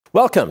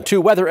Welcome to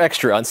Weather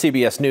Extra on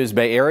CBS News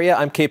Bay Area.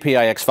 I'm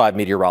KPIX5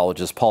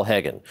 meteorologist Paul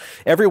Heggen.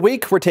 Every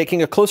week, we're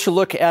taking a closer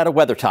look at a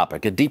weather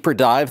topic, a deeper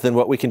dive than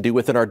what we can do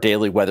within our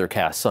daily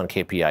weathercasts on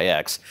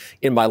KPIX.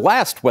 In my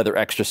last Weather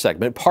Extra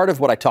segment, part of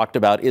what I talked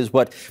about is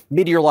what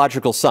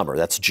meteorological summer,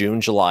 that's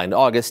June, July, and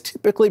August,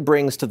 typically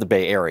brings to the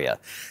Bay Area.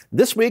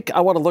 This week, I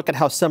want to look at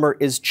how summer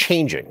is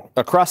changing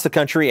across the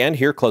country and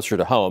here closer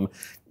to home.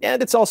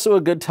 And it's also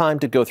a good time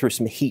to go through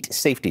some heat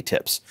safety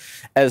tips.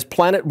 As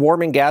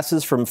planet-warming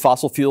gases from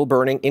fossil fuel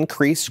burning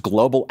increase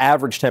global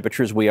average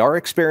temperatures, we are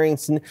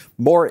experiencing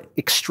more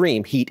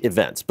extreme heat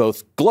events,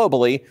 both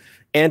globally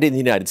and in the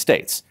United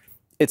States.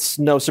 It's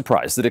no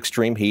surprise that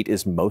extreme heat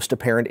is most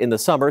apparent in the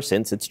summer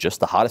since it's just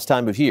the hottest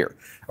time of year.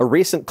 A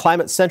recent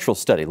Climate Central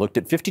study looked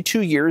at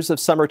 52 years of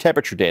summer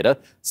temperature data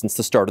since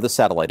the start of the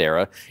satellite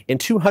era in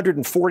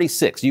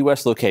 246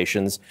 U.S.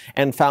 locations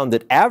and found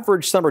that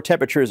average summer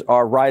temperatures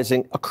are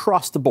rising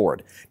across the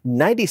board.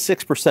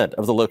 96%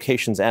 of the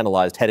locations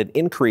analyzed had an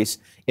increase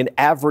in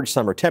average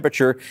summer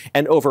temperature,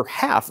 and over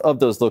half of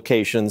those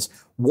locations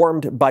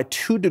warmed by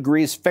 2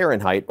 degrees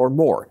Fahrenheit or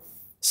more.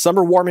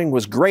 Summer warming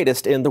was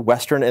greatest in the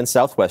western and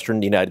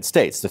southwestern United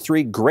States. The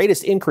 3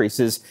 greatest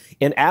increases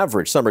in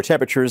average summer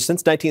temperatures since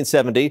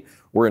 1970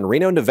 were in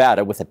Reno,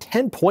 Nevada, with a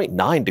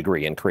 10.9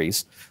 degree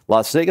increase,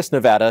 Las Vegas,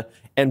 Nevada,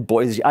 and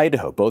Boise,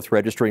 Idaho, both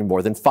registering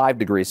more than 5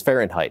 degrees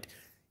Fahrenheit.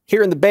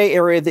 Here in the Bay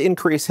Area, the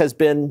increase has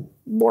been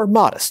more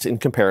modest in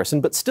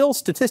comparison, but still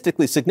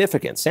statistically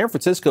significant. San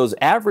Francisco's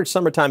average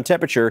summertime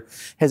temperature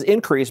has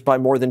increased by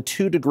more than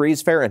 2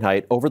 degrees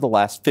Fahrenheit over the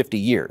last 50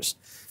 years.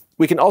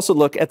 We can also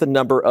look at the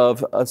number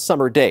of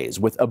summer days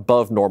with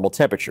above normal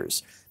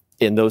temperatures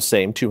in those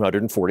same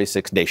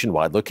 246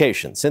 nationwide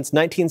locations. Since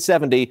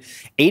 1970,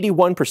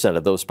 81%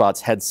 of those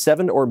spots had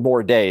 7 or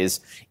more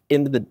days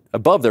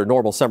above their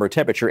normal summer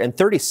temperature, and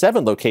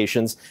 37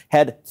 locations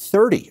had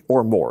 30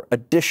 or more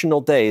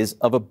additional days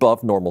of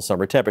above normal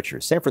summer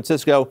temperatures. San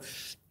Francisco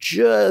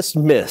just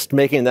missed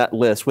making that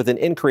list with an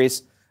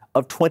increase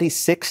of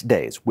 26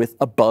 days with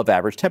above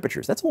average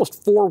temperatures. That's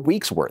almost 4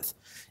 weeks worth.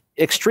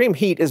 Extreme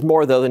heat is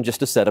more, though, than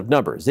just a set of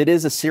numbers. It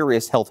is a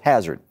serious health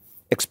hazard.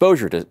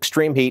 Exposure to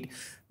extreme heat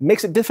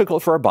makes it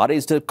difficult for our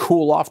bodies to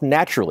cool off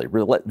naturally,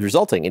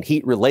 resulting in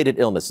heat-related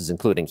illnesses,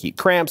 including heat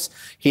cramps,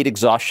 heat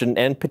exhaustion,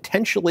 and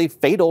potentially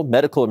fatal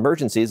medical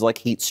emergencies like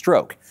heat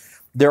stroke.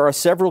 There are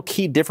several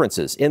key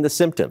differences in the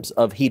symptoms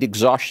of heat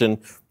exhaustion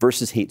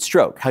versus heat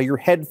stroke: how your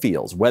head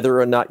feels, whether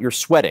or not you're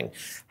sweating,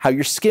 how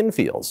your skin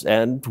feels,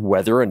 and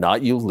whether or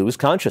not you lose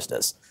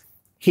consciousness.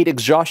 Heat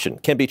exhaustion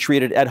can be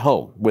treated at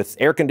home with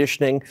air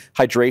conditioning,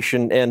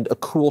 hydration, and a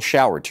cool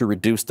shower to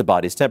reduce the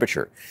body's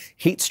temperature.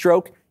 Heat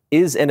stroke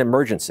is an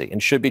emergency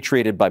and should be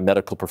treated by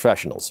medical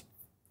professionals.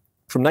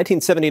 From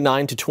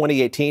 1979 to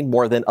 2018,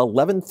 more than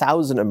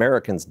 11,000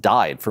 Americans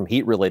died from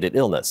heat-related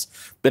illness.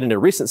 But in a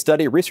recent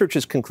study,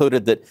 researchers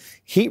concluded that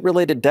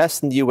heat-related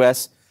deaths in the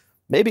U.S.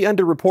 may be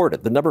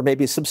underreported. The number may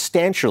be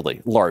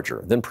substantially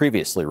larger than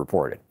previously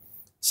reported.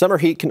 Summer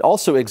heat can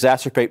also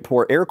exacerbate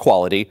poor air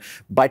quality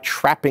by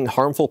trapping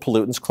harmful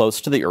pollutants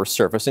close to the Earth's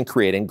surface and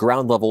creating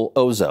ground-level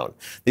ozone.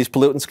 These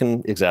pollutants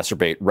can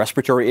exacerbate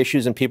respiratory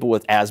issues in people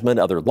with asthma and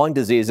other lung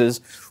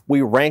diseases.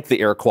 We rank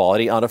the air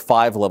quality on a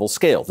 5-level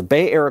scale. The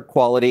Bay Air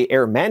Quality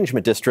Air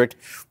Management District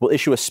will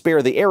issue a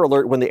spare the air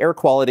alert when the air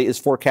quality is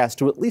forecast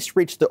to at least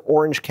reach the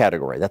orange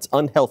category. That's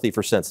unhealthy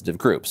for sensitive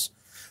groups.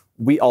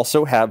 We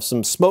also have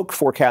some smoke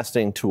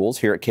forecasting tools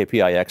here at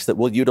KPIX that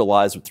we'll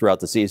utilize throughout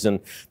the season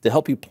to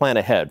help you plan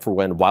ahead for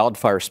when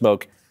wildfire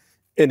smoke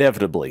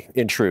inevitably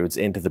intrudes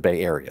into the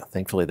Bay Area.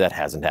 Thankfully, that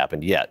hasn't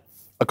happened yet.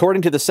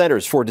 According to the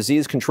Centers for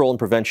Disease Control and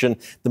Prevention,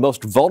 the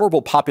most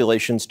vulnerable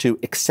populations to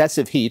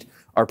excessive heat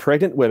are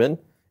pregnant women,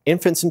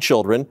 infants and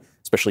children,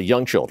 especially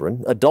young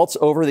children, adults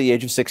over the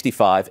age of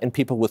 65, and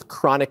people with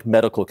chronic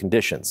medical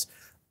conditions.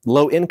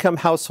 Low-income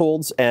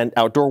households and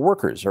outdoor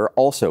workers are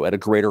also at a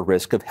greater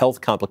risk of health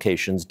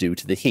complications due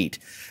to the heat.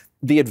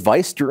 The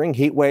advice during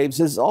heat waves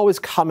is always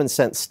common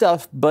sense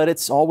stuff, but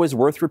it's always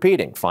worth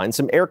repeating. Find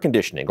some air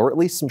conditioning or at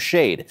least some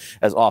shade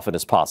as often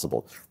as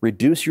possible.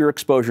 Reduce your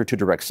exposure to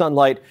direct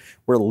sunlight.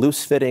 Wear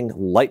loose-fitting,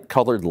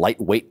 light-colored,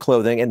 lightweight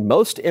clothing, and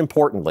most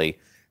importantly,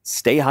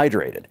 stay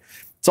hydrated.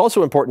 It's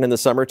also important in the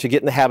summer to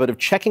get in the habit of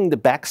checking the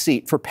back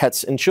seat for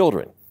pets and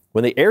children.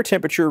 When the air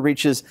temperature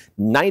reaches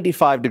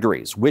 95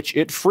 degrees, which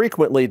it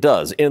frequently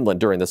does inland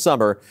during the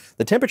summer,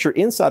 the temperature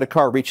inside a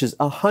car reaches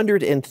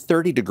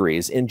 130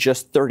 degrees in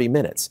just 30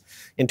 minutes.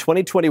 In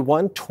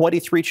 2021,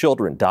 23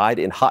 children died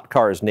in hot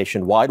cars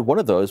nationwide. One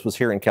of those was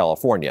here in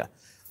California.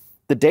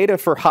 The data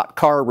for hot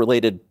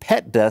car-related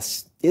pet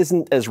deaths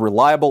isn't as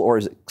reliable or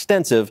as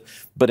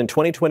extensive, but in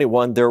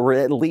 2021, there were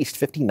at least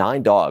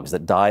 59 dogs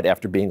that died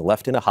after being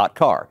left in a hot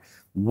car.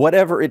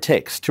 Whatever it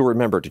takes to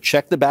remember to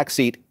check the back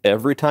seat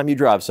every time you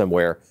drive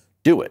somewhere,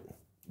 do it.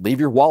 Leave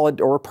your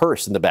wallet or a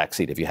purse in the back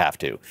seat if you have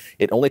to.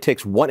 It only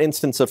takes one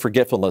instance of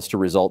forgetfulness to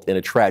result in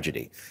a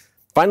tragedy.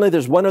 Finally,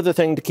 there's one other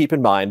thing to keep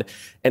in mind.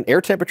 An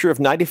air temperature of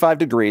 95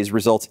 degrees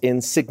results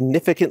in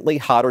significantly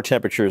hotter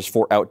temperatures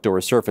for outdoor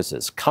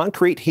surfaces.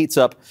 Concrete heats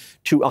up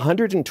to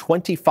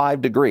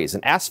 125 degrees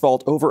and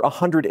asphalt over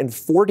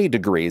 140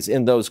 degrees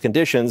in those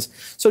conditions.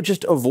 So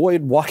just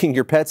avoid walking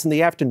your pets in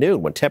the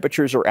afternoon when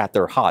temperatures are at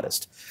their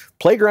hottest.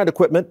 Playground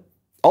equipment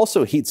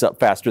also heats up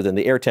faster than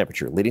the air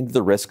temperature, leading to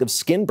the risk of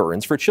skin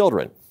burns for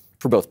children.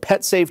 For both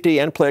pet safety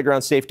and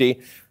playground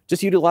safety,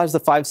 just utilize the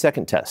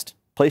 5-second test.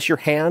 Place your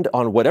hand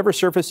on whatever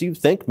surface you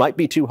think might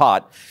be too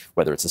hot,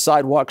 whether it's a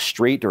sidewalk,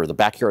 street, or the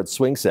backyard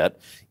swing set.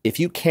 If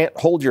you can't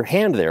hold your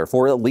hand there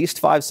for at least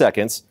 5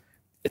 seconds,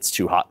 it's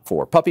too hot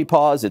for puppy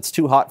paws, it's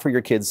too hot for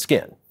your kid's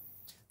skin.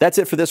 That's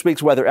it for this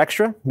week's Weather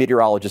Extra.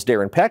 Meteorologist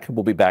Darren Peck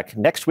will be back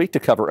next week to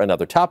cover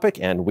another topic,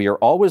 and we are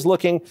always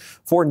looking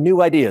for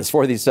new ideas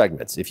for these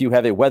segments. If you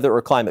have a weather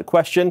or climate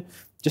question,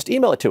 just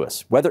email it to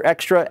us,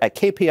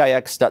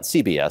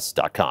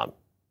 weatherextra@kpix.cbs.com.